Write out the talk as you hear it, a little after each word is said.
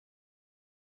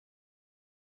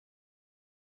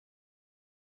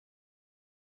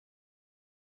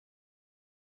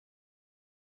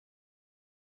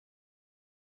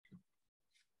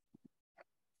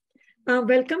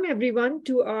Welcome everyone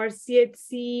to our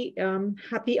CHC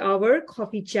Happy Hour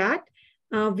Coffee Chat.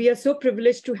 We are so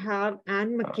privileged to have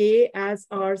Anne McKay as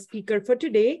our speaker for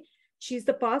today. She's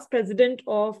the past president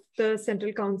of the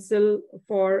Central Council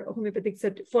for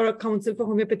Council for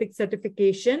Homeopathic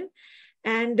Certification.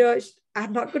 And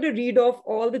I'm not going to read off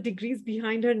all the degrees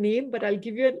behind her name, but I'll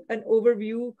give you an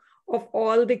overview of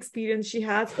all the experience she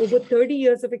has. Over 30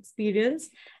 years of experience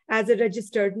as a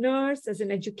registered nurse, as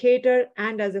an educator,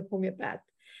 and as a homeopath.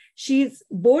 She's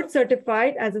board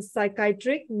certified as a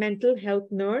psychiatric mental health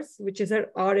nurse, which is her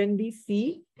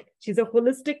RNBC. She's a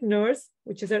holistic nurse,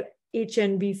 which is her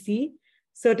HNBC,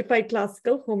 certified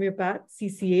classical homeopath,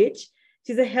 CCH.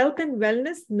 She's a health and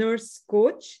wellness nurse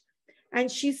coach,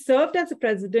 and she served as the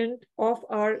president of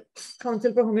our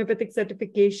Council for Homeopathic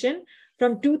Certification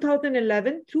from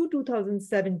 2011 through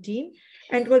 2017.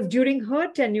 And it was during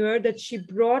her tenure that she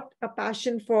brought a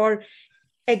passion for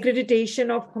accreditation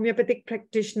of homeopathic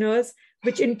practitioners,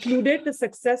 which included the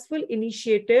successful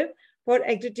initiative for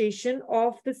accreditation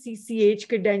of the CCH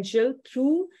credential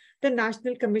through the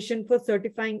National Commission for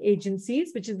Certifying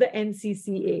Agencies, which is the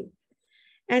NCCA.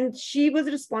 And she was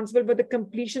responsible for the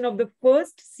completion of the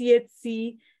first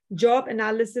CHC job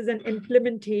analysis and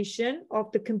implementation of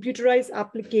the computerized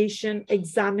application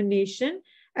examination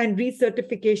and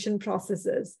recertification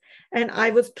processes. And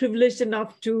I was privileged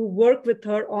enough to work with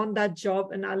her on that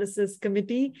job analysis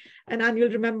committee. And you'll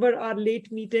remember our late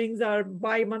meetings, our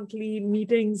bi-monthly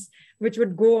meetings, which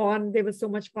would go on. They were so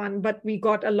much fun, but we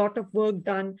got a lot of work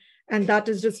done. And that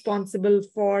is responsible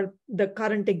for the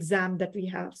current exam that we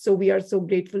have. So we are so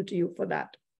grateful to you for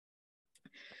that.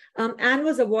 Anne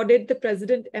was awarded the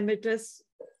President Emeritus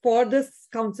for the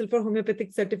Council for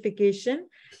Homeopathic Certification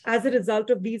as a result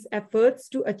of these efforts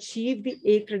to achieve the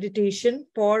accreditation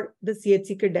for the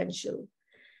CHC credential.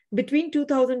 Between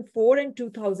 2004 and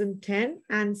 2010,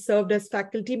 Anne served as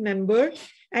faculty member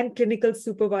and clinical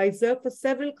supervisor for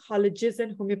several colleges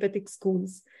and homeopathic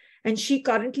schools. And she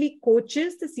currently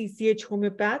coaches the CCH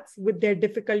homeopaths with their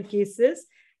difficult cases,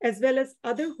 as well as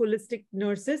other holistic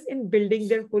nurses in building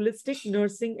their holistic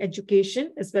nursing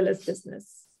education as well as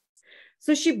business.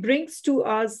 So she brings to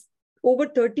us over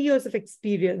 30 years of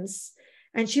experience,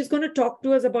 and she's going to talk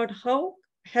to us about how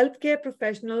healthcare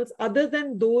professionals, other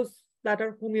than those that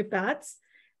are homeopaths,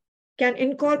 can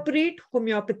incorporate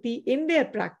homeopathy in their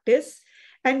practice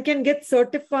and can get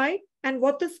certified, and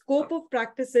what the scope of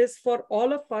practice is for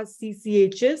all of us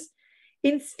CCHs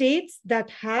in states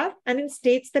that have and in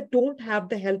states that don't have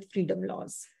the health freedom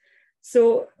laws.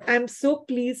 So I'm so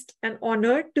pleased and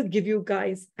honored to give you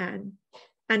guys Anne.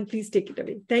 And please take it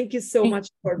away. Thank you so much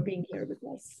for being here with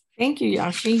us. Thank you,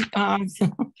 Yashi.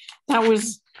 That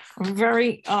was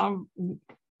very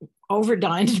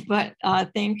overdone, but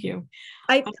thank you.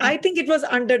 I think it was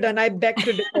underdone. I beg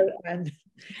to differ. And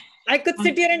I could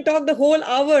sit here and talk the whole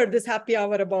hour, this happy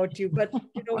hour about you, but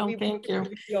you know, well, thank you.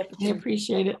 I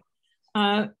appreciate it.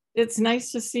 It's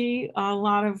nice to see a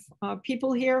lot of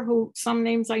people here who some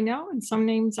names I know and some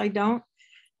names I don't.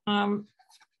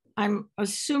 I'm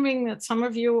assuming that some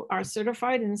of you are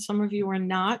certified and some of you are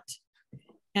not.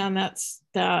 And that's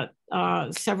that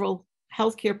several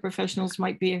healthcare professionals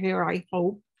might be here, I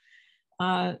hope,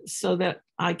 so that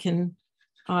I can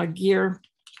gear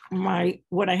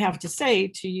what I have to say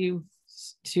to you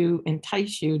to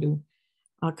entice you to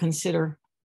consider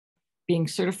being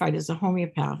certified as a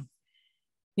homeopath.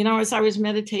 You know, as I was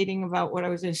meditating about what I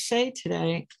was going to say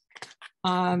today,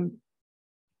 I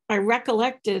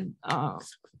recollected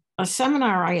a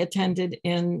seminar I attended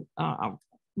in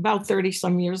about 30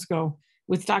 some years ago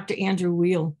with Dr. Andrew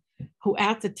Weil, who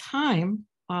at the time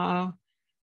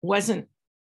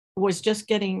was just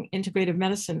getting integrative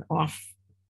medicine off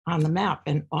on the map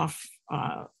and off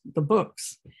the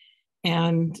books.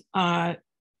 And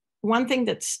one thing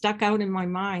that stuck out in my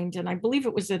mind, and I believe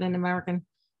it was at an American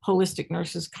Holistic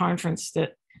Nurses Conference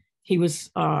that he was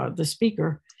the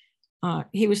speaker,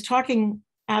 he was talking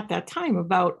at that time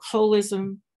about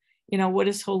holism. You know, what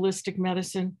is holistic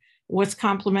medicine? What's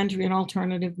complementary and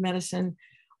alternative medicine?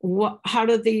 How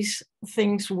do these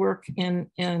things work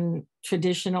in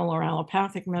traditional or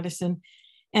allopathic medicine?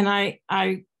 And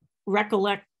I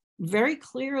recollect very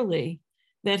clearly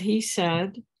that he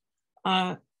said,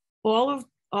 all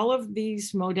of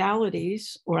these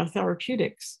modalities or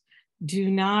therapeutics do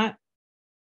not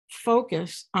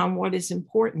focus on what is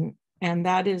important, and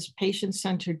that is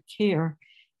patient-centered care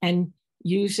and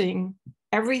using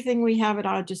everything we have at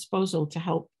our disposal to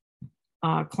help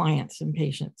clients and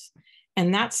patients.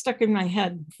 And that stuck in my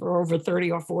head for over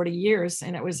 30 or 40 years.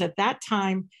 And it was at that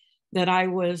time that I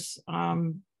was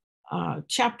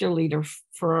chapter leader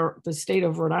for the state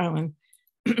of Rhode Island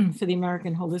for the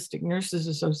American Holistic Nurses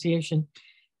Association.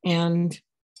 And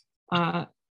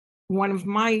one of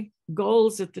my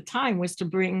goals at the time was to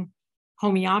bring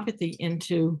homeopathy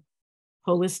into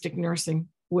holistic nursing,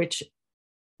 which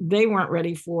they weren't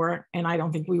ready for, and I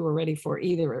don't think we were ready for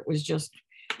either. It was just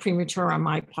premature on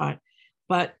my part.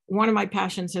 But one of my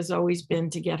passions has always been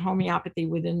to get homeopathy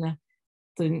within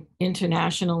the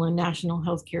international and national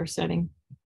healthcare setting.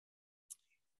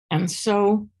 And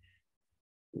so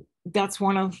that's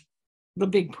one of the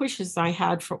big pushes I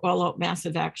had for All Out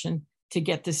Massive Action to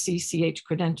get the CCH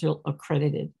credential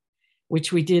accredited,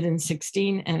 which we did in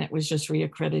 2016, and it was just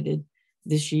reaccredited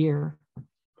this year.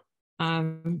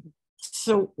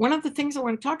 So one of the things I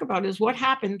want to talk about is what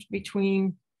happened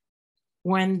between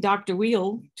when Dr.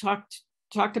 Wheel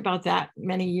talked about that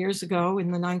many years ago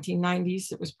in the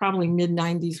 1990s. It was probably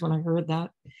mid-90s when I heard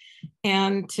that.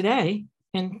 And today,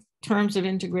 in terms of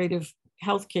integrative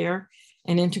healthcare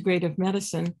and integrative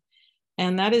medicine,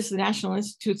 and that is the National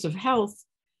Institutes of Health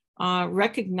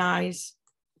recognize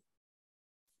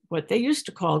what they used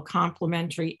to call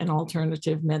complementary and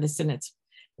alternative medicine. It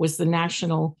was the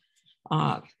National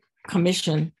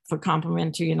Commission for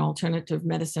Complementary and Alternative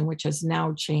Medicine, which has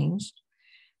now changed.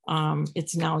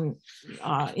 It's now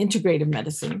integrative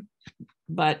medicine,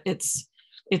 but it's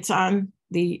on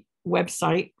the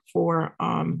website for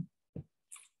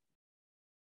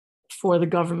the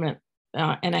government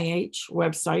NIH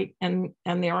website, and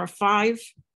there are 5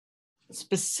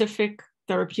 specific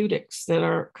therapeutics that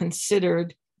are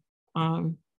considered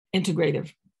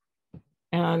integrative.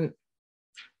 And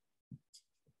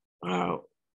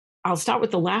I'll start with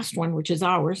the last one, which is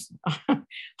ours,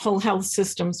 Whole Health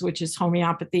Systems, which is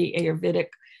homeopathy, Ayurvedic.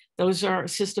 Those are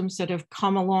systems that have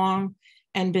come along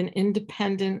and been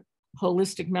independent,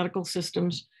 holistic medical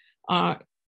systems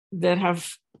that have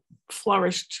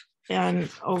flourished and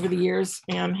over the years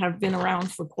and have been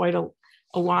around for quite a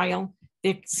while.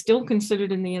 They're still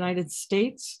considered in the United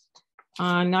States,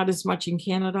 not as much in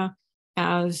Canada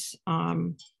as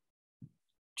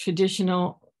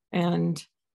traditional and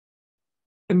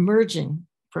emerging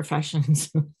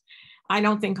professions. I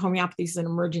don't think homeopathy is an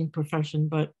emerging profession,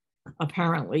 but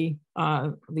apparently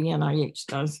the NIH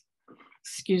does.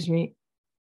 Excuse me.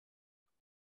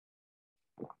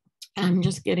 I'm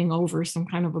just getting over some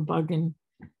kind of a bug and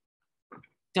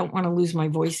don't want to lose my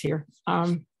voice here.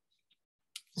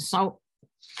 So,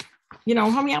 you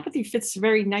know, homeopathy fits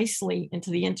very nicely into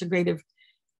the integrative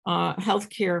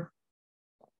healthcare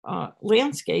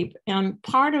landscape. And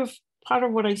part of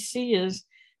what I see is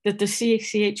that the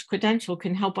CCH credential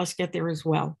can help us get there as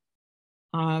well.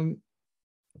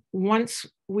 Once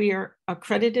we are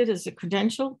accredited as a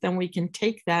credential, then we can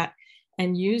take that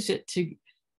and use it to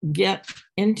get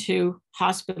into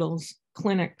hospitals,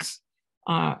 clinics,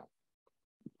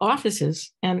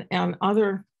 offices, and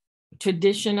other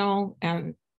traditional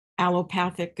and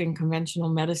allopathic and conventional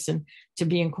medicine to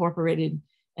be incorporated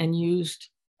and used,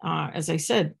 as I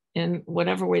said, in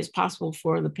whatever way is possible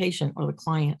for the patient or the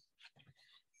client.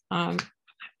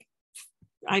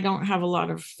 I don't have a lot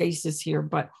of faces here,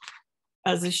 but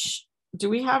do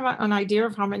we have an idea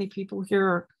of how many people here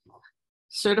are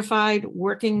certified,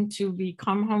 working to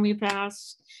become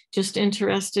homeopaths, just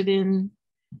interested in?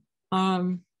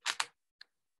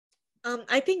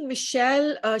 I think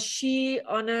Michelle, she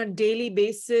on a daily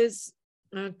basis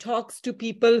talks to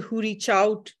people who reach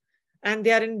out and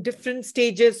they are in different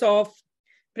stages of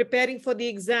preparing for the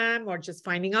exam or just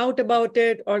finding out about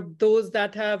it, or those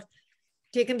that have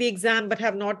taken the exam but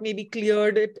have not maybe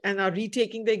cleared it and are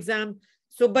retaking the exam.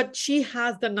 So, but she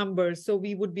has the numbers, so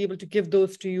we would be able to give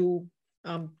those to you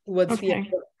towards okay.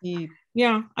 the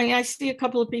Yeah, I see a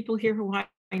couple of people here who I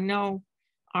know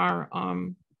are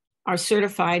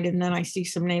certified, and then I see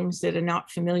some names that are not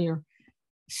familiar.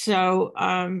 So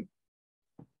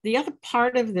the other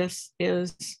part of this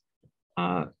is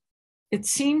it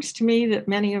seems to me that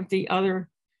many of the other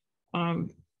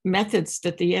methods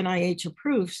that the NIH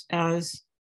approves as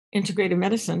integrative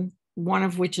medicine, one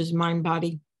of which is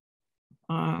mind-body,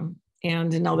 and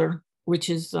another which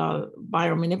is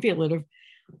biomanipulative,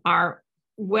 are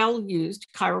well used.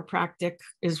 Chiropractic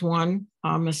is one,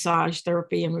 massage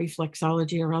therapy and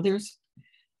reflexology are others.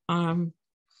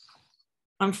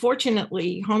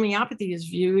 Unfortunately, homeopathy is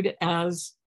viewed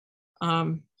as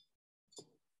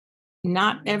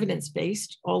not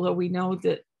evidence-based, although we know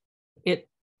that it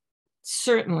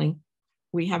certainly,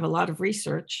 we have a lot of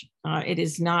research. It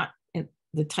is not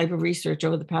the type of research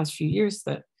over the past few years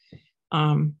that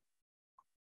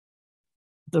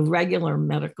the regular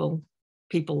medical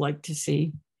people like to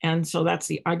see. And so that's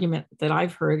the argument that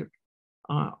I've heard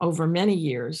over many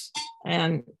years.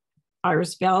 And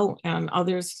Iris Bell and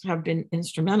others have been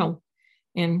instrumental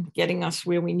in getting us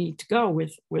where we need to go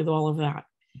with all of that.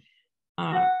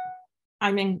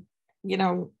 I mean, you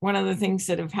know, one of the things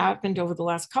that have happened over the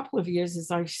last couple of years is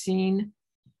I've seen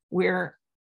where,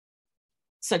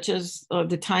 such as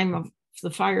the time of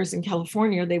the fires in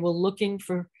California, they were looking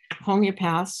for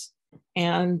homeopaths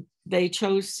and they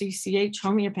chose CCH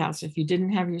homeopaths. If you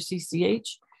didn't have your CCH,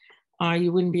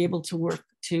 you wouldn't be able to work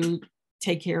to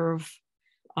take care of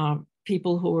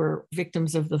people who were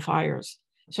victims of the fires.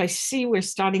 So I see we're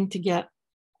starting to get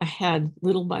ahead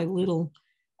little by little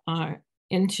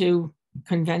into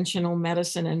conventional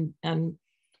medicine. And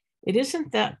it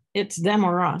isn't that it's them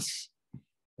or us.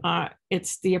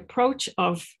 It's the approach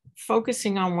of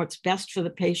focusing on what's best for the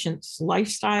patient's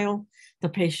lifestyle, the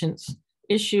patient's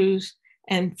issues,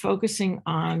 and focusing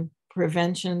on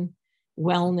prevention,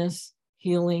 wellness,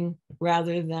 healing,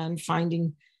 rather than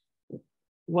finding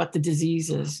what the disease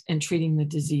is and treating the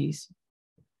disease.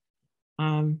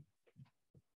 I've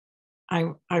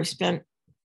spent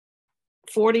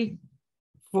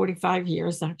 45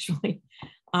 years actually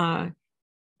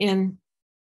in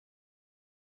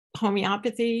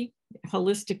homeopathy,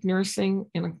 holistic nursing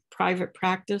in a private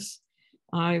practice.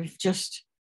 I've just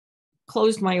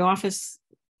closed my office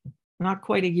not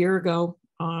quite a year ago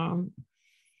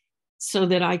so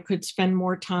that I could spend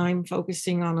more time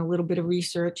focusing on a little bit of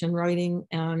research and writing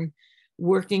and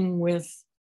working with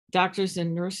doctors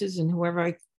and nurses and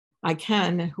whoever I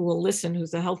can who will listen,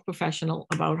 who's a health professional,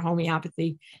 about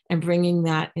homeopathy and bringing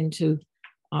that into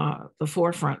the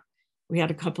forefront. We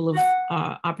had a couple of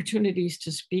opportunities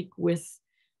to speak with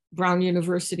Brown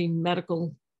University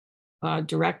medical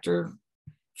director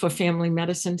for family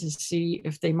medicine to see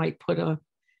if they might put a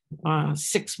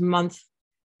 6-month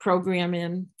program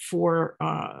in for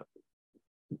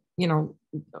you know,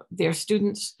 their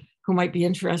students who might be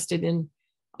interested in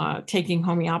taking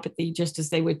homeopathy, just as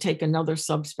they would take another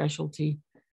subspecialty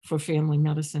for family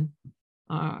medicine.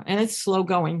 And it's slow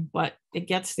going, but it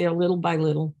gets there little by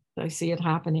little. I see it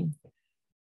happening.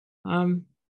 One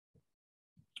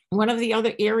of the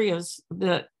other areas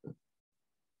that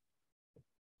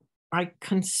I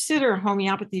consider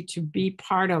homeopathy to be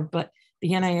part of, but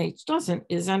the NIH doesn't,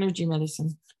 is energy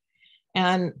medicine.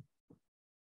 And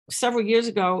several years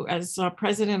ago, as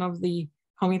president of the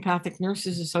Homeopathic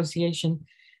Nurses Association,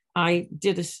 I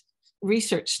did a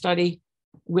research study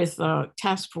with a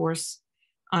task force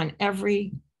on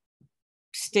every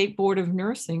state board of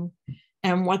nursing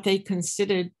and what they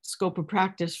considered scope of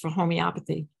practice for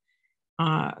homeopathy.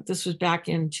 This was back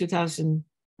in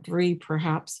 2003,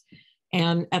 perhaps.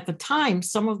 And at the time,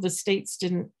 some of the states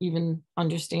didn't even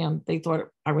understand. They thought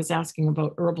I was asking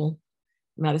about herbal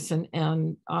medicine.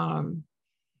 And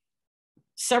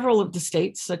several of the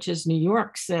states, such as New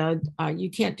York, said, you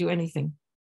can't do anything.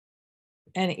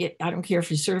 And I don't care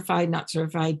if you're certified, not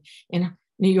certified. In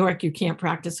New York, you can't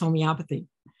practice homeopathy.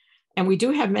 And we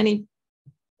do have many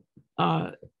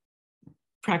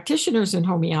practitioners in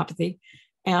homeopathy,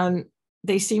 and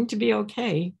they seem to be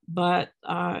okay. But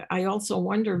I also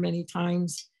wonder many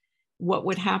times what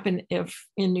would happen if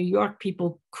in New York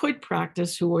people could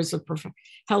practice who was a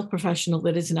health professional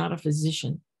that is not a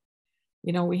physician.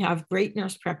 You know, we have great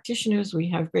nurse practitioners, we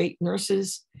have great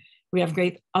nurses, we have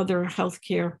great other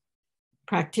healthcare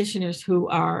practitioners who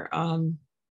are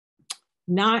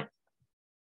not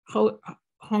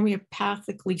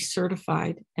homeopathically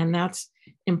certified, and that's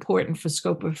important for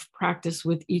scope of practice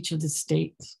with each of the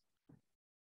states.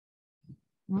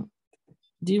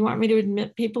 Do you want me to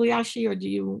admit people, Yashi, or do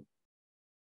you?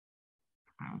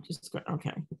 Just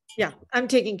okay. Yeah, I'm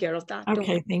taking care of that.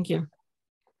 Okay, thank you.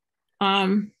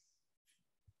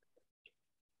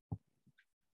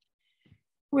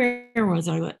 Where was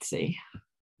I? Let's see.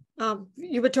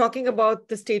 You were talking about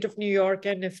the state of New York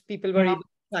and if people were able to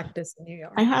practice in New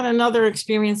York. I had another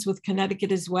experience with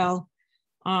Connecticut as well.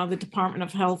 The Department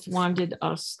of Health wanted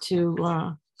us to,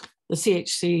 the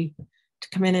CHC, to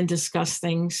come in and discuss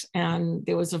things. And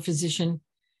there was a physician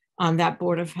on that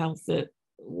Board of Health that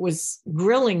was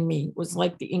grilling me, was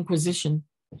like the Inquisition.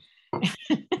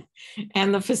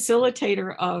 And the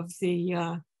facilitator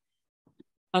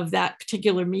of that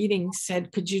particular meeting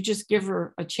said, could you just give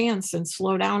her a chance and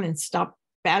slow down and stop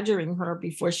badgering her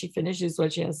before she finishes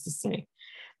what she has to say?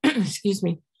 Excuse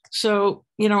me. So,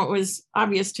 you know, it was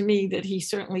obvious to me that he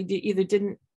certainly either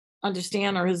didn't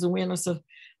understand or his awareness of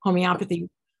homeopathy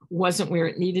wasn't where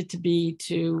it needed to be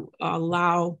to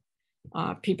allow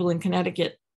people in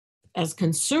Connecticut as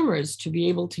consumers to be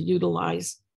able to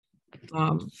utilize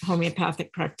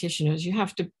homeopathic practitioners. You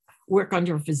have to work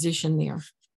under a physician there.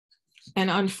 And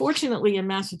unfortunately in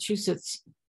Massachusetts,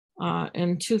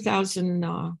 in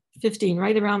 2015,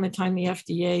 right around the time the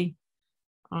FDA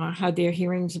had their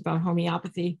hearings about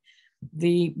homeopathy,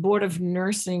 the Board of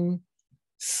Nursing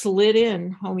slid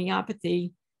in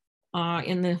homeopathy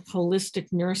in the holistic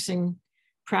nursing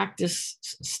practice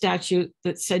statute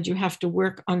that said you have to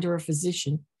work under a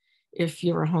physician if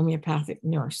you're a homeopathic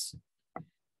nurse,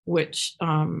 which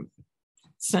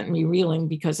sent me reeling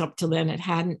because up to then it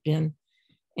hadn't been.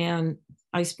 And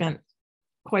I spent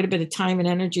quite a bit of time and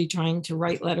energy trying to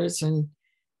write letters and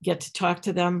get to talk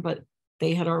to them, but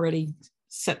they had already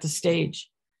set the stage.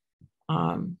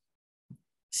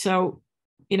 So,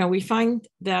 you know, we find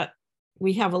that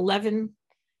we have 11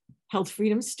 health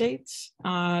freedom states.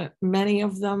 Many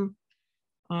of them,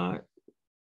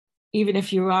 even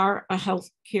if you are a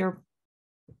healthcare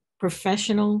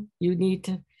professional, you need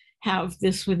to have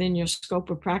this within your scope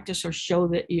of practice or show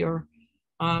that you're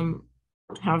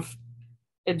have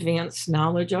advanced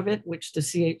knowledge of it, which the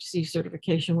CHC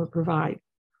certification would provide.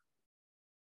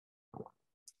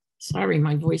 Sorry,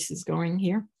 my voice is going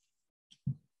here.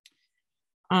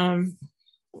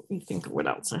 Let me think of what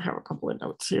else. I have a couple of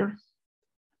notes here.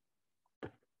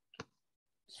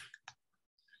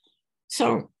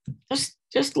 So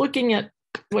just looking at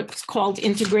what's called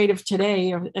integrative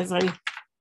today, as I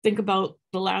think about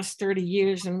the last 30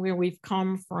 years and where we've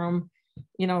come from,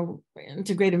 you know,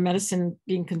 integrative medicine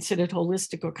being considered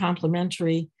holistic or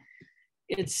complementary,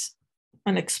 it's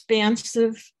an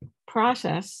expansive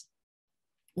process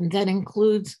that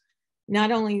includes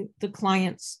not only the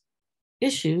client's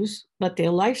issues, but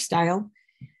their lifestyle,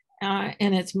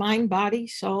 and it's mind, body,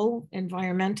 soul,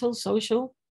 environmental,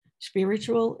 social,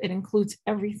 spiritual. It includes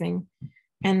everything.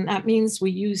 And that means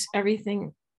we use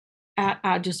everything at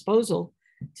our disposal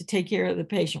to take care of the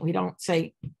patient. We don't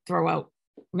say throw out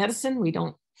medicine. We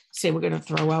don't say we're going to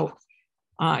throw out,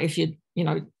 if you're, you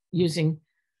know, using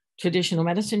traditional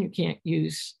medicine, you can't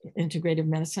use integrative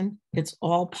medicine. It's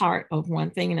all part of one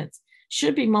thing, and it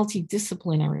should be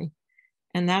multidisciplinary.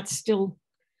 And that's still,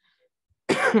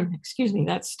 excuse me,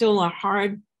 that's still a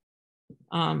hard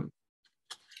thing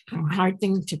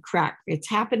to crack. It's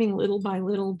happening little by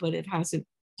little, but it hasn't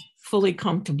fully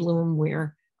come to bloom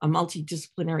where a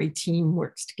multidisciplinary team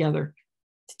works together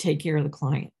to take care of the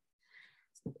client.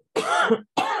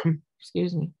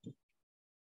 Excuse me.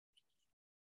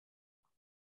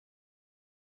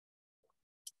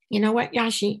 You know what,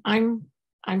 Yashi, I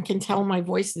can tell my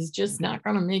voice is just not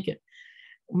going to make it.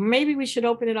 Maybe we should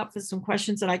open it up for some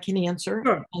questions that I can answer.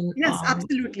 Sure. And, yes,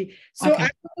 absolutely. So okay.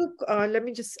 Let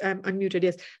me just unmute it.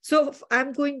 Yes. So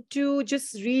I'm going to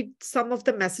just read some of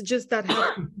the messages that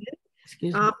have come in.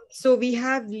 Excuse me. So we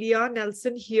have Leah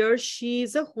Nelson here.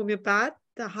 She's a homeopath.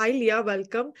 Hi, Leah,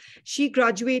 welcome. She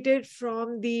graduated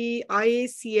from the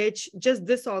IACH just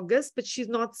this August, but she's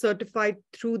not certified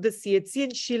through the CHC,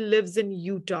 and she lives in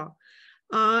Utah.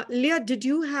 Leah, did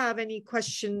you have any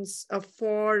questions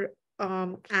for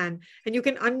Anne? And you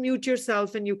can unmute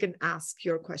yourself and you can ask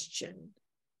your question.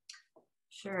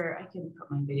 Sure, I can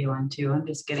put my video on too. I'm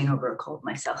just getting over a cold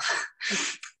myself.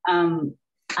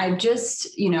 I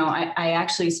just, you know, I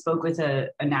actually spoke with a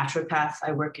naturopath.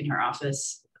 I work in her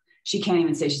office. She can't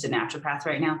even say she's a naturopath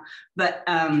right now, but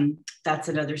that's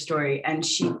another story. And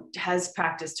she has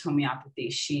practiced homeopathy.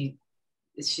 She's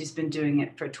been doing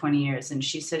it for 20 years. And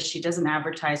she says she doesn't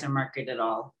advertise or market at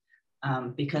all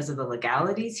because of the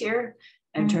legalities here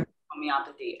in terms of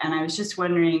homeopathy. And I was just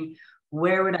wondering,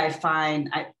 where would I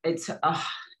find, it's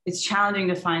challenging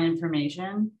to find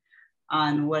information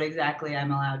on what exactly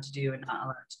I'm allowed to do and not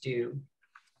allowed to do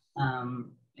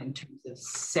in terms of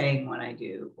saying what I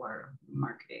do or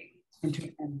marketing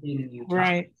and being in Utah.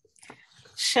 Right.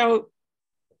 So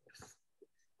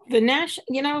the national,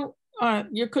 you know,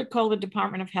 you could call the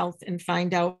Department of Health and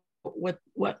find out what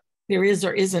there is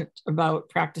or isn't about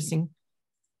practicing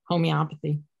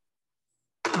homeopathy.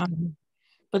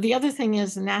 But the other thing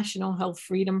is the National Health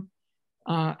Freedom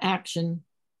Action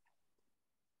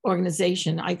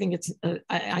Organization. I think it's,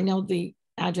 I know the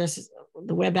address,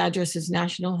 the web address is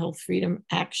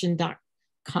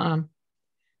nationalhealthfreedomaction.com.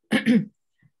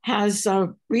 Has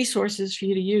resources for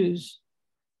you to use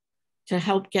to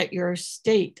help get your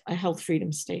state a health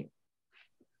freedom state.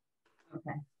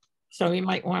 Okay. So you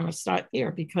might want to start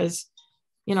there because,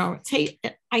 you know,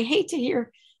 I hate to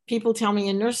hear people tell me,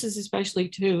 and nurses especially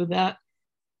too, that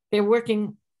they're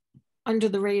working under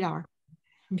the radar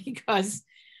because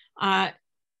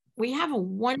we have a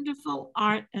wonderful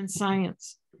art and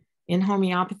science in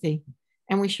homeopathy,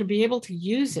 and we should be able to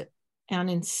use it. And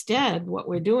instead, what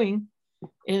we're doing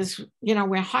is, you know,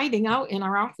 we're hiding out in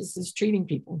our offices treating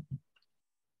people.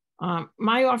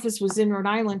 My office was in Rhode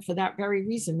Island for that very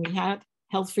reason. We had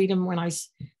health freedom when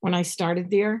I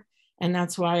started there, and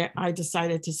that's why I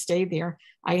decided to stay there.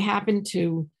 I happened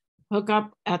to hook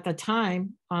up at the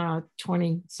time,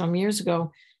 20 some years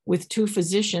ago, with two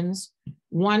physicians,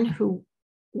 one who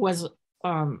was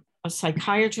a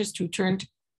psychiatrist who turned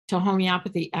to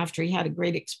homeopathy after he had a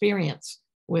great experience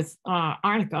with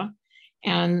arnica.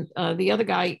 And the other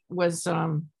guy was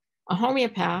a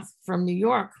homeopath from New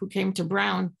York who came to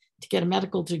Brown to get a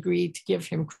medical degree to give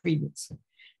him credence.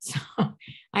 So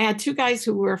I had two guys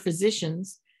who were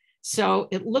physicians. So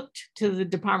it looked to the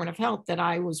Department of Health that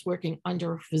I was working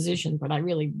under a physician, but I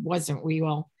really wasn't. We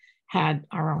all had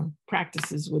our own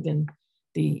practices within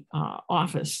the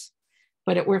office,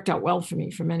 but it worked out well for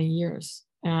me for many years.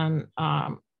 And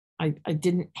I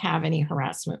didn't have any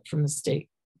harassment from the state.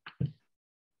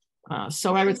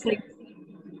 So I would say.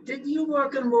 Did you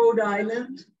work in Rhode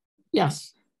Island?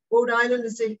 Yes. Rhode Island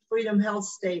is a Freedom Health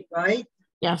state, right?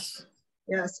 Yes.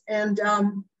 Yes. And,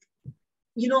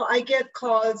 you know, I get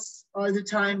calls all the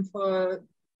time for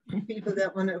people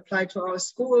that want to apply to our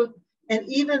school. And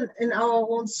even in our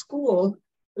own school,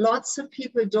 lots of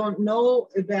people don't know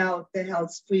about the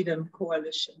Health Freedom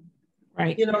Coalition.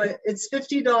 Right. You know, it's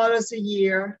 $50 a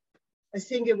year. I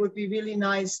think it would be really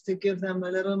nice to give them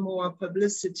a little more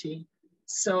publicity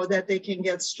so that they can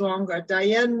get stronger.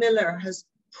 Diane Miller has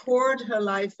poured her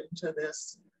life into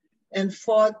this and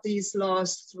fought these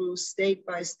laws through state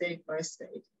by state by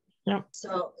state. Yep.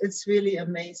 So it's really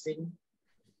amazing.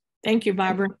 Thank you,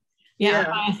 Barbara.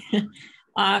 Yeah.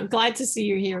 Glad to see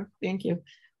you here. Thank you.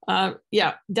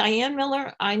 Yeah, Diane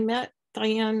Miller, I met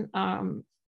Diane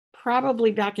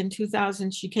probably back in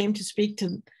 2000. She came to speak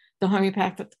to the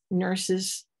homeopathic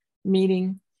nurses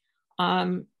meeting.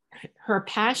 Her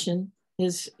passion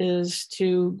is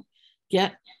to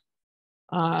get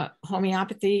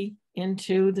homeopathy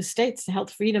into the states,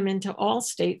 health freedom into all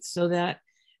states so that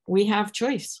we have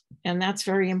choice. And that's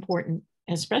very important,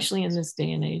 especially in this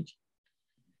day and age.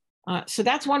 So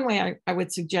that's one way I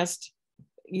would suggest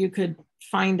you could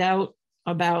find out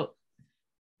about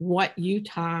what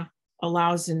Utah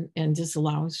allows and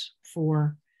disallows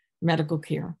for medical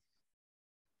care.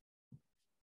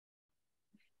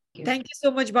 Thank you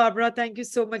so much, Barbara. Thank you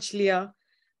so much, Leah.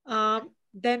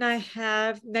 Then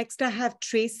next I have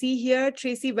Tracy here.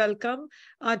 Tracy, welcome.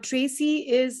 Tracy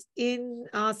is in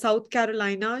South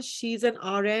Carolina. She's an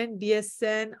RN,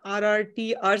 BSN,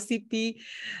 RRT, RCP.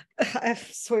 I'm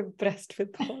so impressed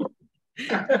with her.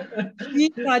 She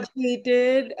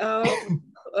graduated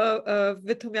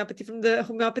with homeopathy from the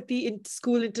Homeopathy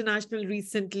School International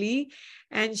recently,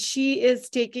 and she is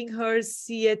taking her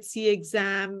CHC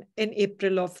exam in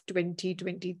April of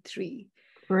 2023.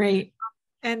 Great.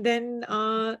 And then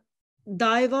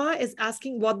Daiva is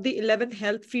asking what the 11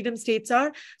 health freedom states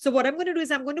are. So what I'm going to do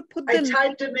is I'm going to put the...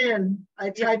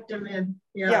 I typed them in.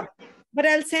 Yeah. But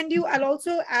I'll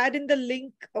also add in the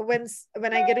link when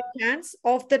I get a chance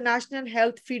of the National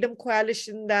Health Freedom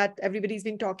Coalition that everybody's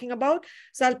been talking about.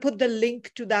 So I'll put the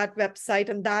link to that website,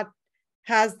 and that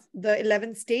has the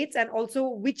 11 states and also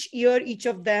which year each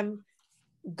of them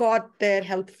got their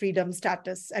health freedom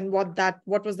status and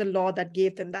what was the law that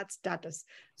gave them that status.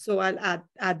 So I'll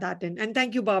add that in. And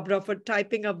thank you, Barbara, for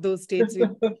typing up those states.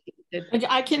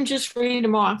 I can just read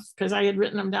them off because I had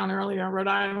written them down earlier. Rhode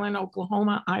Island,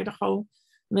 Oklahoma, Idaho,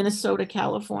 Minnesota,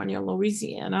 California,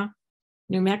 Louisiana,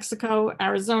 New Mexico,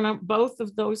 Arizona. Both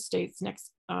of those states,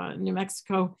 New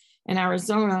Mexico and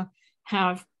Arizona,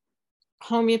 have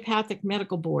homeopathic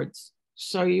medical boards.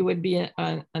 So you would be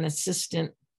an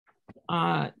assistant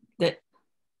that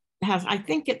has, I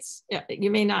think you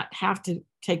may not have to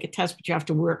take a test, but you have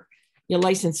to work. Your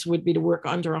license would be to work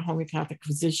under a homeopathic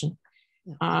physician.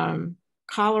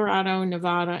 Colorado,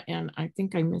 Nevada, and I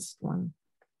think I missed one.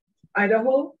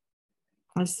 Idaho?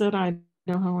 I said Idaho.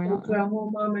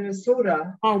 Oklahoma,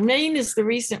 Minnesota. Oh, Maine is the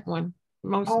recent one.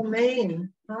 Maine.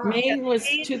 Maine was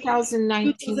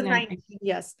 2019.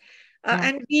 Yes.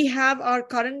 And we have our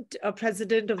current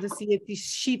president of the CHC,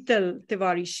 Sheetal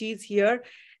Tiwari. She's here,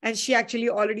 and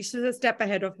she's a step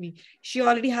ahead of me. She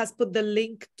already has put the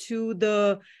link to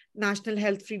the National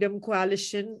Health Freedom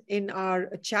Coalition in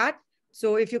our chat.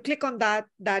 So if you click on that,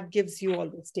 that gives you all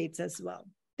the states as well.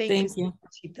 Thank you.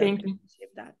 Sheetal. Thank you.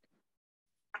 Appreciate that.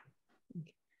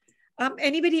 Okay.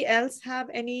 Anybody else have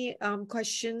any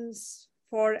questions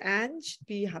for Ange?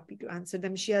 Be happy to answer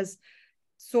them. She has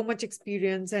so much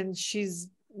experience, and she's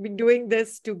been doing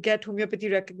this to get homeopathy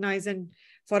recognized and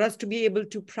for us to be able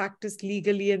to practice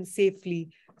legally and safely.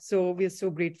 So we are so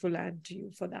grateful, Anne, to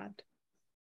you for that.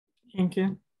 Thank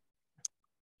you.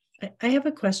 I have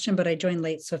a question, but I joined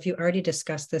late. So if you already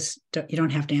discussed this, you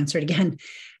don't have to answer it again.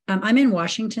 I'm in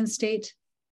Washington State,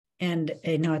 and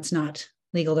I know it's not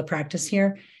legal to practice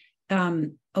here.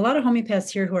 A lot of homeopaths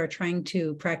here who are trying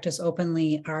to practice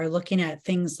openly are looking at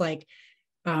things like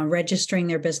registering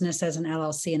their business as an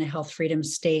LLC in a health freedom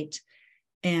state,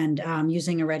 and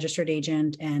using a registered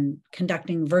agent, and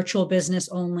conducting virtual business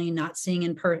only, not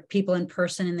seeing people in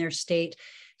person in their state,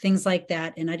 things like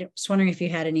that. And I was wondering if you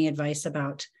had any advice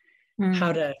about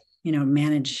how to,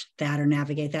 manage that or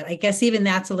navigate that. I guess even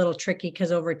that's a little tricky,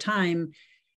 because over time,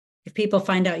 if people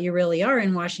find out you really are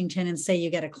in Washington and say you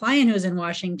get a client who's in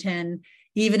Washington,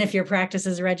 even if your practice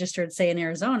is registered, say in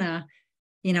Arizona,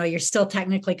 you're still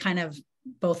technically kind of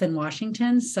both in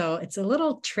Washington. So it's a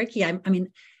little tricky. I mean,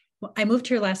 I moved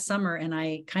here last summer and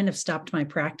I kind of stopped my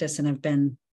practice and have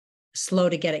been slow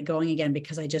to get it going again,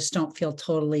 because I just don't feel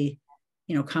totally,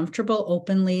 comfortable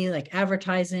openly, like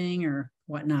advertising or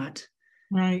whatnot.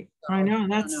 Right. So, I know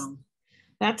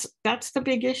that's the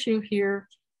big issue here.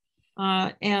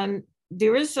 And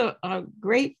there is a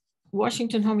great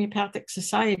Washington Homeopathic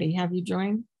Society. Have you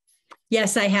joined?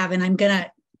 Yes, I have. And I'm going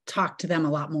to talk to them a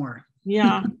lot more.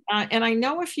 Yeah. And I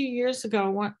know a few years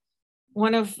ago,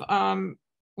 one of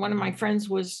my friends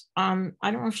was, I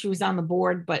don't know if she was on the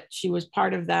board, but she was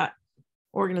part of that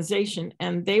organization,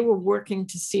 and they were working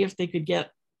to see if they could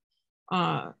get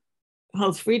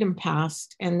health freedom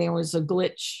passed. And there was a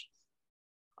glitch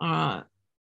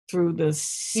through the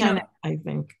Senate, I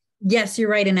think. Yes, you're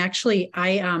right. And actually,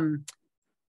 I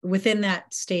within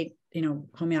that state,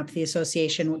 Homeopathy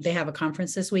Association, they have a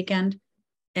conference this weekend,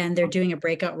 and they're doing a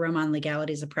breakout room on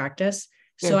legalities of practice.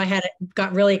 So I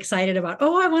got really excited about,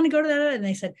 I want to go to that. And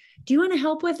they said, do you want to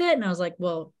help with it? And I was like,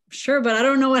 well, sure, but I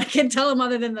don't know what I can tell them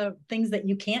other than the things that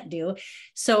you can't do.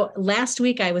 So last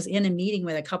week I was in a meeting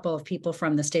with a couple of people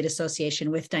from the state association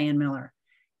with Diane Miller.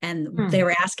 And they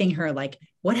were asking her, like,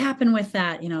 what happened with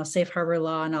that, safe harbor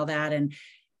law and all that. And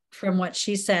from what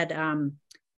she said,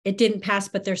 it didn't pass,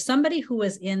 but there's somebody who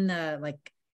was in the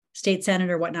state senate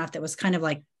or whatnot that was kind of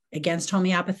like against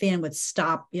homeopathy and would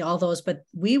stop all those. But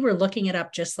we were looking it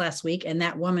up just last week, and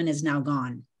that woman is now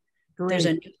gone. Great. There's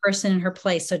a new person in her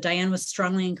place. So Diane was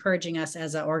strongly encouraging us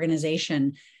as an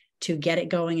organization to get it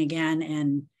going again.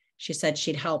 And she said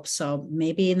she'd help. So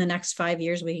maybe in the next 5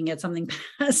 years, we can get something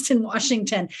passed in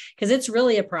Washington, because it's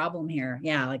really a problem here.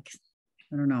 Yeah. I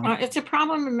don't know. It's a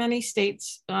problem in many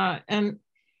states. And,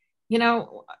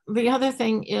 the other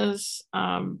thing is,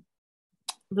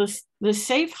 the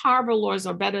safe harbor laws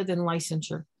are better than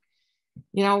licensure.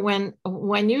 When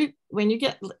you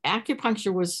get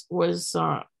acupuncture was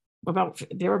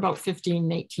they were about 15,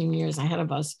 18 years ahead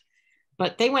of us,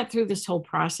 but they went through this whole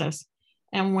process.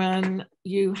 And when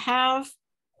you have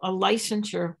a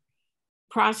licensure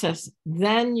process,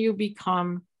 then you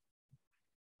become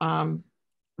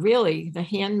really the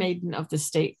handmaiden of the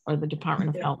state or the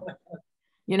Department of Health.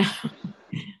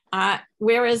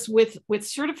 Whereas with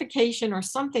certification or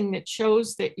something that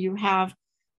shows that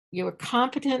you're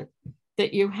competent,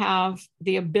 that you have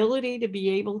the ability to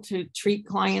be able to treat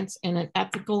clients in an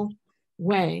ethical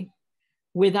way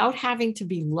without having to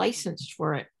be licensed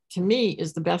for it, to me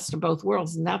is the best of both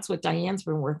worlds. And that's what Diane's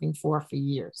been working for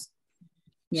years.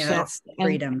 Yeah, so, that's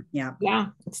freedom. Yeah.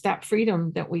 It's that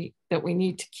freedom that we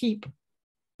need to keep.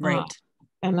 Right.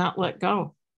 And not let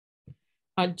go.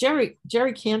 Jerry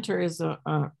Cantor is an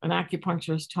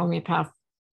acupuncturist, homeopath,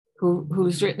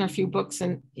 who's written a few books,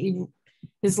 and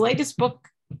his latest book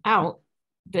out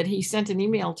that he sent an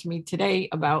email to me today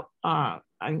about, I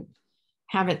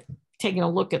haven't taken a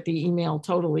look at the email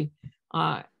totally,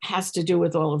 has to do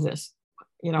with all of this.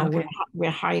 Okay. We're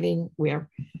hiding, we're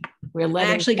letting.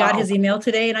 I actually got his email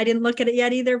today, and I didn't look at it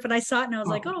yet either, but I saw it and I was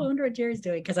like, I wonder what Jerry's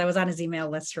doing, because I was on his email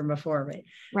list from before. But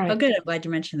right. Oh, good. I'm glad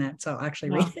you mentioned that. So I'll actually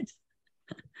read it.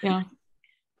 Yeah.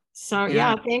 So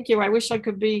yeah, thank you. I wish I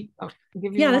could give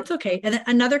you that's okay. And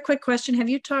another quick question: have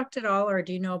you talked at all, or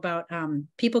do you know about?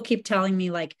 People keep telling me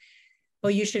like,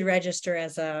 you should register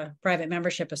as a private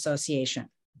membership association.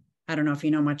 I don't know if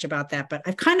you know much about that, but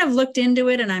I've kind of looked into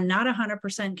it, and I'm not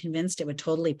 100% convinced it would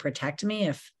totally protect me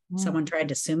if someone tried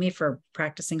to sue me for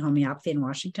practicing homeopathy in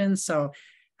Washington. So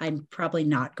I'm probably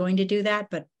not going to do that.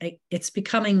 But it's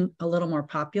becoming a little more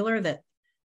popular that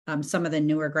some of the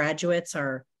newer graduates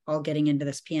are all getting into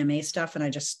this PMA stuff. And I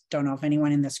just don't know if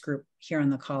anyone in this group here on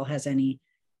the call has any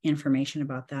information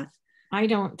about that. I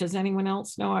don't. Does anyone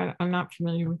else know? I'm not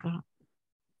familiar with that.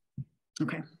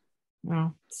 Okay.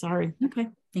 No, sorry. Okay.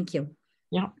 Thank you.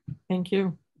 Yeah. Thank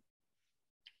you.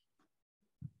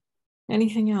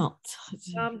 Anything else?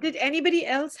 Did anybody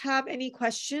else have any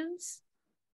questions?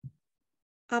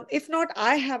 If not,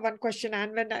 I have one question.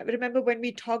 And when I remember when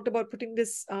we talked about putting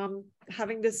this,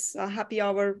 having this happy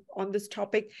hour on this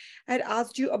topic, I had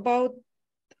asked you about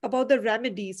about the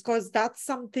remedies, because that's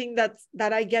something that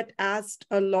I get asked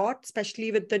a lot,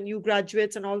 especially with the new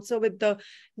graduates and also with the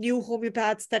new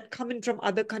homeopaths that come in from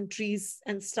other countries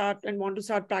and want to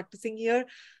start practicing here.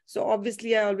 So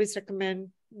obviously, I always recommend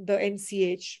the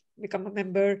NCH, become a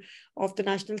member of the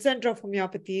National Center of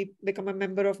Homeopathy, become a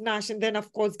member of NASH, and then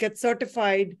of course get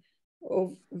certified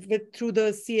through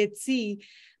the CHC.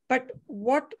 But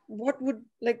what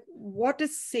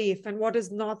is safe and what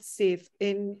is not safe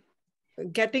in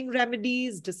getting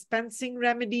remedies, dispensing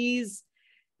remedies,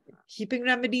 keeping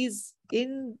remedies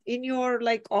in your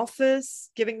like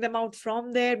office, giving them out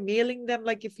from there, mailing them?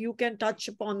 Like, if you can touch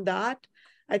upon that,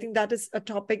 I think that is a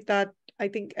topic that I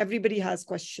think everybody has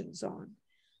questions on.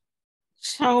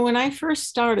 So when I first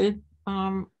started,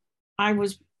 I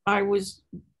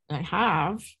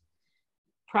have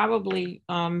probably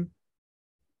a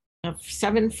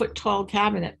 7-foot tall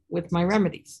cabinet with my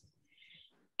remedies.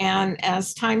 And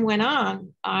as time went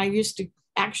on, I used to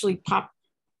actually pop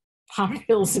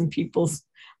pills in people's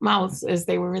mouths as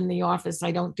they were in the office.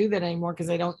 I don't do that anymore because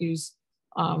I don't use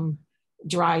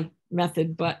dry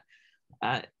method. But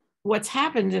what's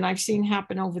happened, and I've seen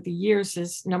happen over the years,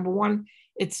 is number one,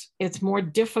 it's more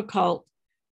difficult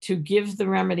to give the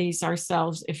remedies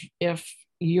ourselves if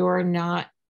you're not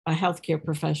a healthcare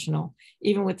professional,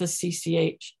 even with the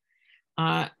CCH.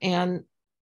 And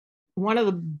one of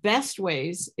the best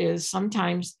ways is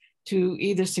sometimes to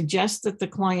either suggest that the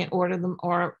client order them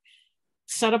or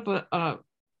set up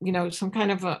some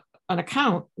kind of an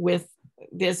account with,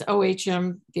 there's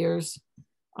OHM, there's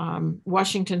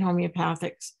Washington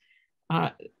Homeopathics.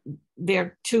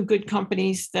 They're two good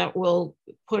companies that will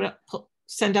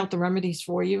send out the remedies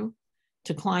for you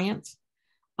to clients.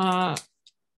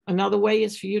 Another way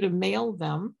is for you to mail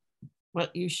them,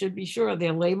 but you should be sure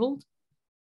they're labeled.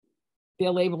 They're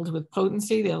labeled with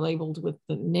potency. They're labeled with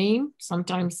the name.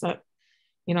 Sometimes that,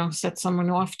 sets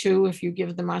someone off too. If you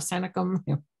give them arsenicum,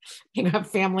 you have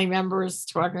family members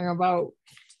talking about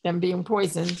them being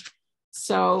poisoned.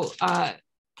 So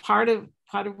part of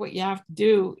what you have to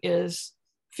do is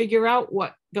figure out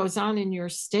what goes on in your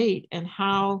state and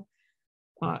how,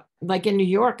 like in New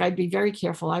York, I'd be very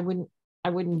careful. I wouldn't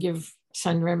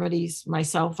send remedies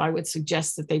myself. I would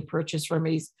suggest that they purchase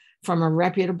remedies from a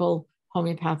reputable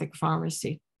homeopathic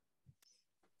pharmacy.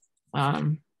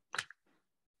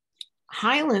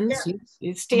 Highlands,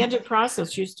 standard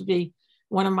process used to be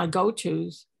one of my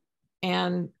go-tos,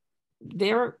 and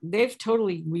they've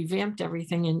totally revamped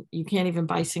everything, and you can't even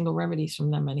buy single remedies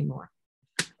from them anymore.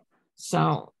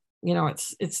 So,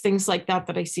 it's things like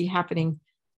that I see happening,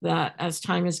 that as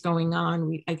time is going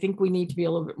on, I think we need to be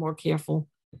a little bit more careful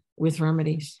with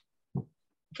remedies.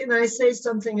 Can I say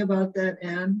something about that,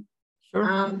 Anne?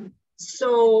 Sure.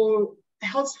 So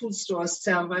health food stores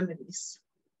sell remedies.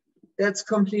 That's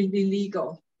completely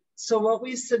legal. So what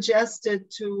we suggested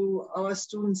to our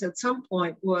students at some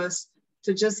point was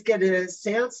to just get a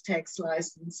sales tax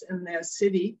license in their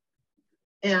city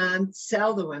and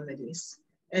sell the remedies.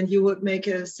 And you would make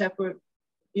a separate,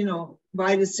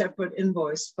 write a separate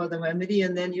invoice for the remedy,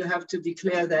 and then you have to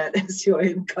declare that as your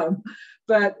income.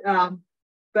 But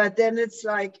then it's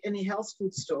like any health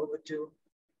food store would do.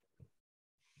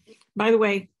 By the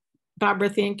way, Barbara,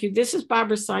 thank you. This is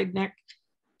Barbara Seidneck.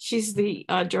 She's the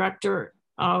director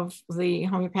of the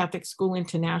Homeopathic School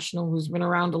International, who's been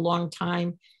around a long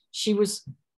time.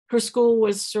 Her school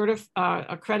was sort of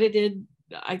accredited,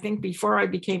 I think, before I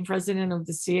became president of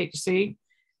the CHC,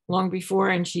 long before,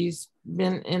 and she's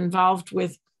been involved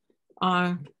with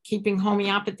keeping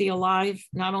homeopathy alive,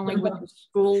 not only with the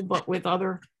school, but with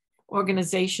other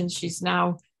organizations. She's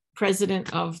now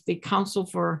president of the Council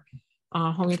for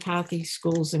Homeopathy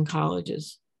Schools and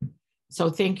Colleges. So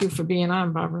thank you for being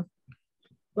on, Barbara.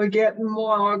 We're getting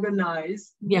more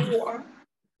organized. Yeah. More.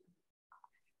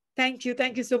 Thank you.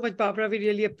 Thank you so much, Barbara. We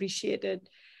really appreciate it.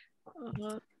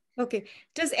 Okay.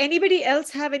 Does anybody else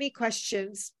have any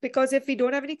questions? Because if we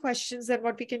don't have any questions, then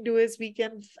what we can do is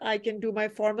I can do my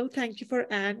formal thank you for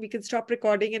Anne. We can stop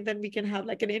recording, and then we can have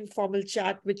like an informal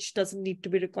chat, which doesn't need to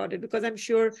be recorded, because I'm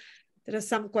sure there are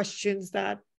some questions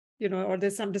that, or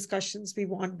there's some discussions we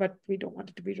want, but we don't want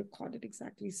it to be recorded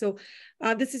exactly. So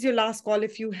this is your last call.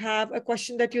 If you have a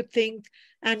question that you think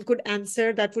and could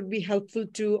answer, that would be helpful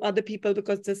to other people,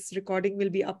 because this recording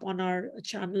will be up on our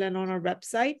channel and on our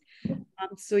website.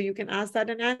 So you can ask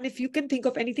that. And if you can think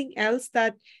of anything else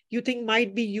that you think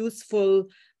might be useful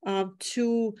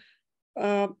to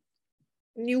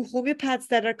new homeopaths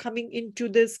that are coming into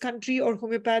this country, or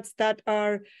homeopaths that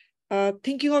are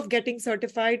thinking of getting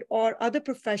certified, or other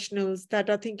professionals that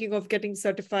are thinking of getting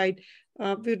certified,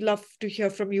 we'd love to hear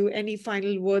from you. Any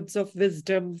final words of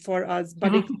wisdom for us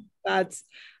budding That's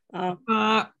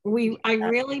I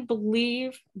really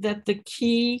believe that the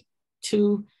key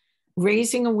to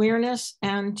raising awareness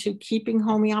and to keeping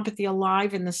homeopathy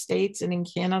alive in the States and in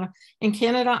Canada,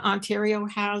 Ontario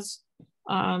has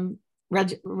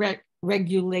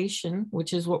regulation,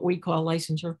 which is what we call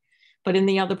licensure, but in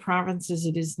the other provinces,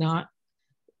 it is not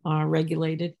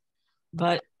regulated.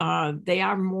 But they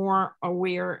are more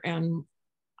aware, and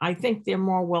I think they're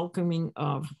more welcoming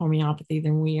of homeopathy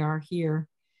than we are here.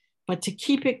 But to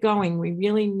keep it going, we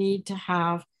really need to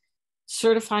have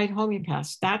certified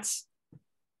homeopaths.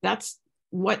 That's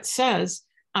what says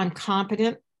I'm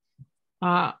competent.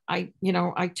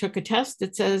 I took a test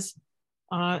that says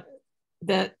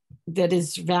that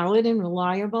is valid and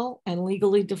reliable and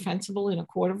legally defensible in a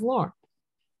court of law.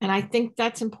 And I think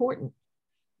that's important,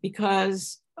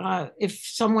 because if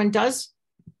someone does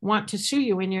want to sue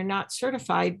you and you're not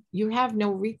certified, you have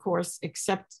no recourse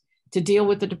except to deal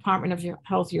with the Department of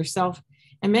Health yourself.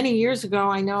 And many years ago,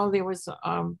 I know there was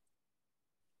a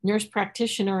nurse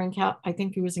practitioner I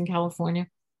think he was in California,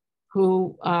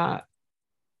 who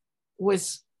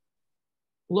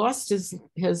lost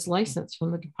his license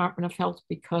from the Department of Health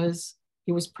because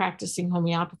he was practicing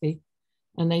homeopathy,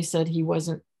 and they said he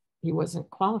wasn't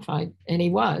qualified, and he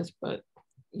was, but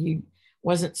he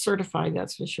wasn't certified,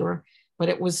 that's for sure. But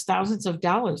it was thousands of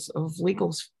dollars of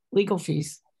legal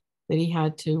fees that he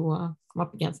had to come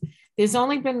up against. There's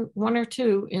only been one or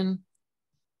two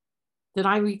that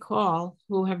I recall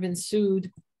who have been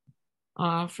sued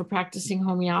for practicing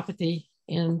homeopathy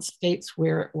in states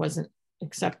where it wasn't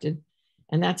accepted.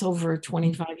 And that's over a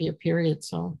 25-year period.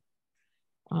 So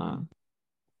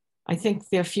I think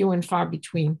they're few and far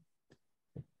between,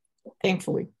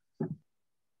 thankfully.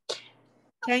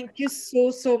 Thank you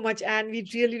so much, Anne. We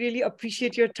really, really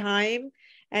appreciate your time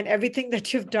and everything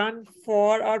that you've done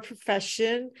for our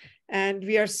profession. And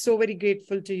we are so very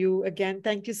grateful to you. Again,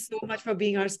 thank you so much for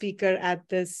being our speaker at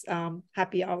this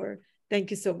happy hour.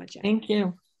 Thank you so much, Anne. Thank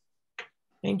you.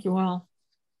 Thank you all.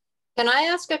 Can I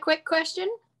ask a quick question?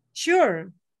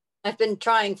 Sure. I've been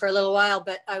trying for a little while,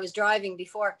 but I was driving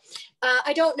before.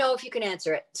 I don't know if you can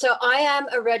answer it. So I am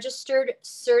a registered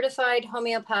certified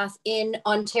homeopath in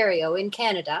Ontario, in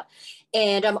Canada,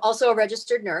 and I'm also a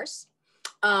registered nurse.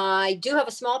 I do have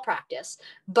a small practice,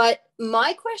 but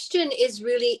my question is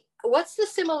really, what's the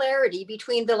similarity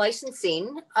between the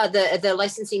licensing, the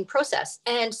licensing process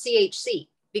and CHC?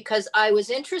 Because I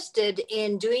was interested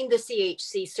in doing the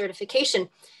CHC certification,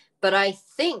 but I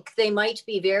think they might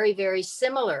be very, very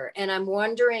similar. And I'm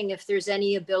wondering if there's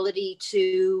any ability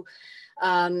to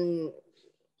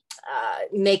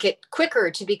make it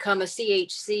quicker to become a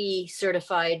CHC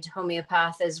certified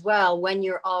homeopath as well when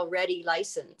you're already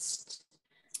licensed.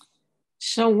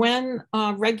 So when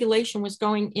regulation was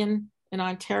going in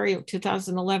Ontario,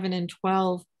 2011 and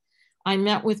 12, I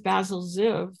met with Basil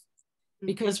Ziv,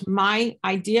 because my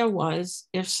idea was,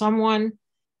 if someone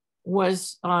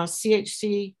was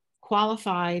CHC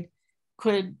qualified,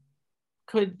 could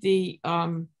the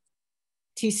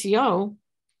TCO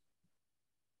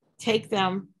take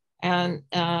them and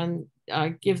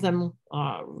give them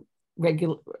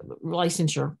regular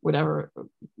licensure, whatever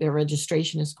their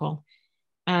registration is called.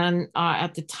 And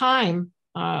at the time,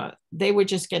 they were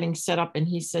just getting set up, and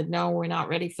he said, no, we're not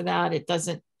ready for that. It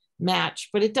doesn't match,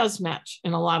 but it does match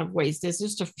in a lot of ways. There's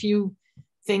just a few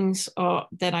things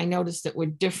that I noticed that were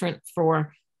different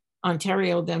for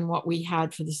Ontario than what we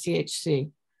had for the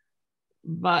CHC.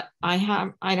 But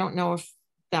I don't know if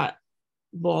that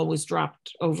ball was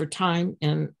dropped over time,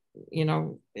 and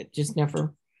it just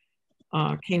never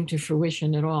came to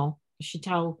fruition at all.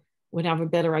 Chital would have a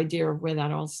better idea of where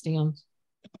that all stands.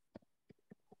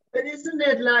 But isn't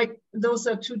it like those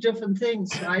are two different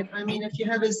things, right? I mean, if you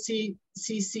have a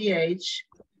CCH,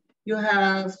 you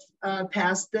have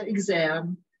passed the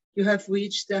exam, you have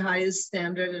reached the highest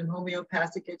standard in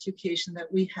homeopathic education that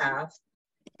we have.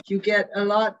 You get a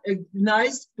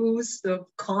nice boost of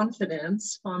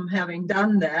confidence from having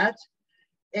done that.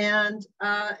 And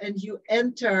you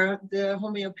enter the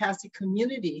homeopathic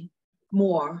community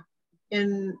more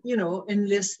in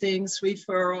listings,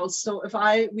 referrals. So if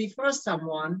I refer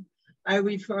someone, I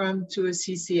refer them to a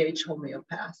CCH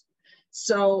homeopath.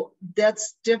 So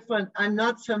that's different. I'm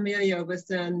not familiar with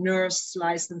the nurse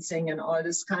licensing and all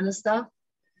this kind of stuff.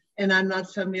 And I'm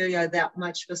not familiar that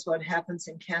much with what happens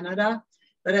in Canada.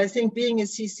 But I think being a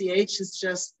CCH is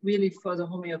just really for the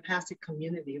homeopathic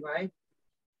community, right?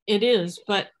 It is,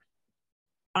 but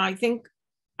I think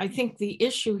the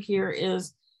issue here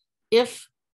is if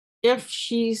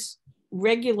she's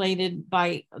regulated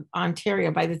by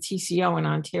Ontario, by the TCO in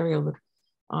Ontario,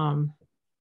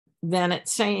 then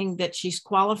it's saying that she's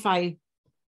qualified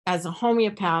as a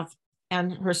homeopath,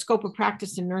 and her scope of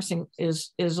practice in nursing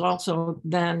is also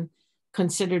then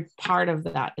considered part of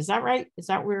that. Is that right? Is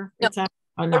that where it's at?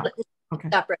 Oh, no. Okay.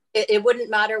 Separate. It wouldn't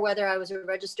matter whether I was a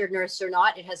registered nurse or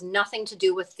not. It has nothing to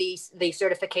do with the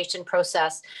certification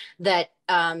process that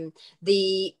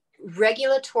the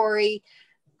regulatory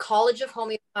College of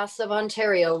Homeopaths of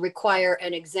Ontario require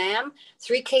an exam,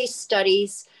 3 case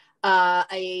studies,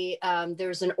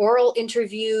 there's an oral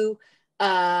interview.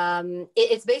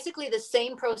 It's basically the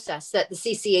same process that the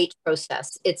CCH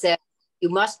process. You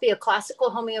must be a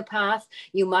classical homeopath.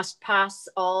 You must pass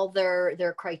all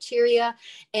their criteria,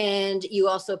 and you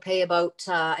also pay about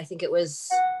I think it was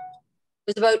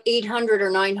about $800 or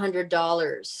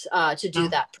 $900 to do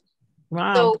that.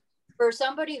 Wow. So for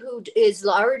somebody who is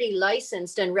already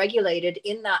licensed and regulated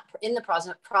in the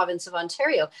province of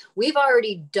Ontario, we've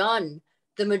already done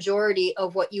the majority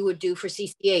of what you would do for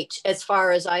CCH, as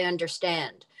far as I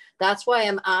understand. That's why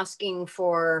I'm asking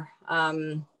for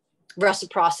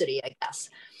reciprocity, I guess.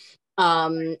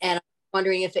 And I'm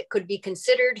wondering if it could be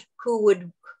considered.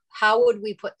 How would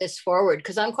we put this forward?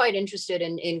 Because I'm quite interested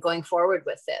in going forward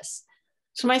with this.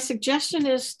 So my suggestion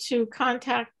is to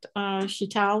contact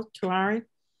Shital Tiwari,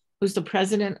 who's the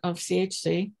president of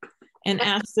CHC, and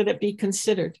ask that it be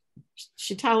considered.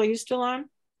 Shital, are you still on?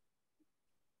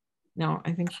 No,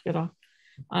 I think she got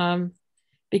off.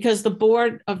 Because the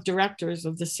board of directors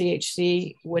of the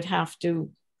CHC would have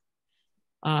to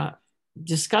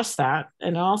discuss that.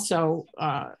 And also,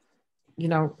 you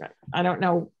know, I don't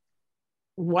know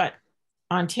what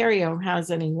Ontario has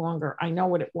any longer. I know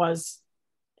what it was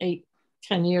 8-10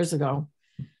 years ago,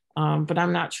 but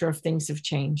I'm not sure if things have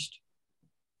changed.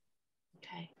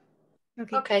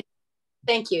 Okay.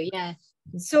 Thank you. Yeah.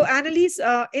 So Annalise,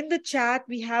 in the chat,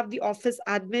 we have the office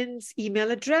admin's email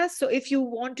address. So if you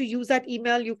want to use that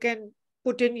email, you can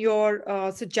put in your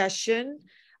suggestion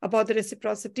about the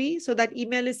reciprocity. So that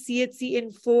email is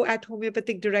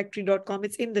chcinfo@homeopathicdirectory.com.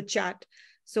 It's in the chat.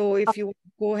 So if you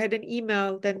go ahead and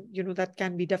email, then, you know, that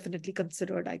can be definitely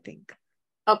considered, I think.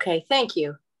 Okay. Thank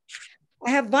you. I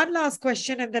have one last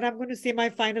question, and then I'm going to say my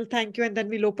final thank you, and then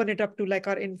we'll open it up to like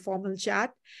our informal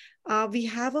chat. We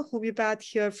have a homeopath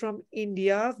here from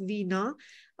India, Veena.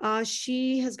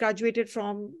 She has graduated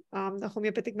from the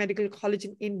Homeopathic Medical College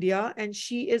in India, and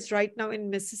she is right now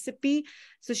in Mississippi.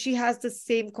 So she has the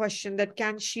same question, that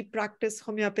can she practice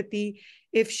homeopathy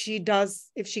if she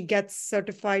gets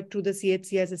certified to the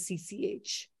CHC as a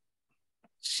CCH?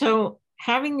 So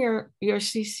having your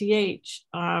CCH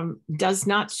does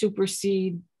not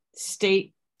supersede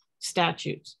state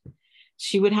statutes.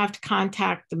 She would have to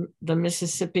contact the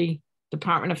Mississippi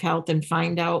Department of Health and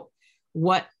find out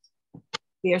what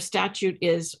their statute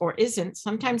is or isn't.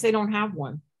 Sometimes they don't have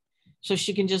one. So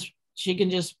she can just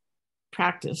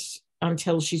practice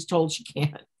until she's told she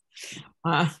can't.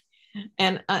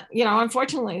 You know,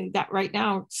 unfortunately, that right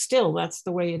now, still, that's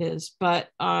the way it is. But,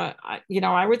 you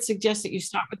know, I would suggest that you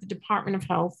start with the Department of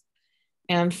Health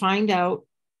and find out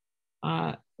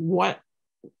what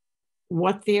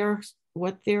their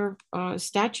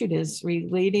statute is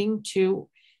relating to.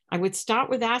 I would start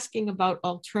with asking about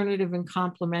alternative and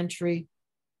complementary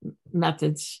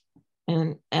methods,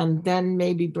 and then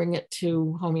maybe bring it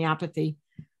to homeopathy.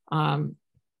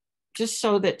 Just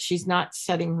so that she's not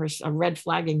red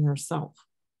flagging herself,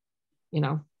 you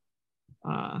know.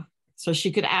 So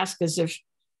she could ask as if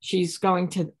she's going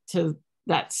to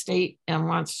that state and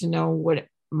wants to know what it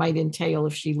might entail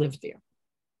if she lived there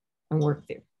and worked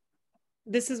there.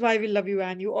 This is why we love you,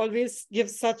 Anne. You always give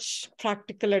such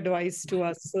practical advice to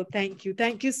us. So thank you.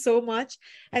 Thank you so much.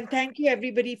 And thank you,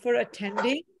 everybody, for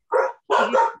attending.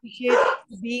 We appreciate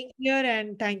being here.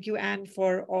 And thank you, Anne,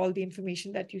 for all the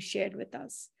information that you shared with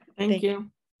us. Thank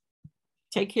you.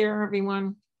 Take care,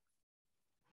 everyone.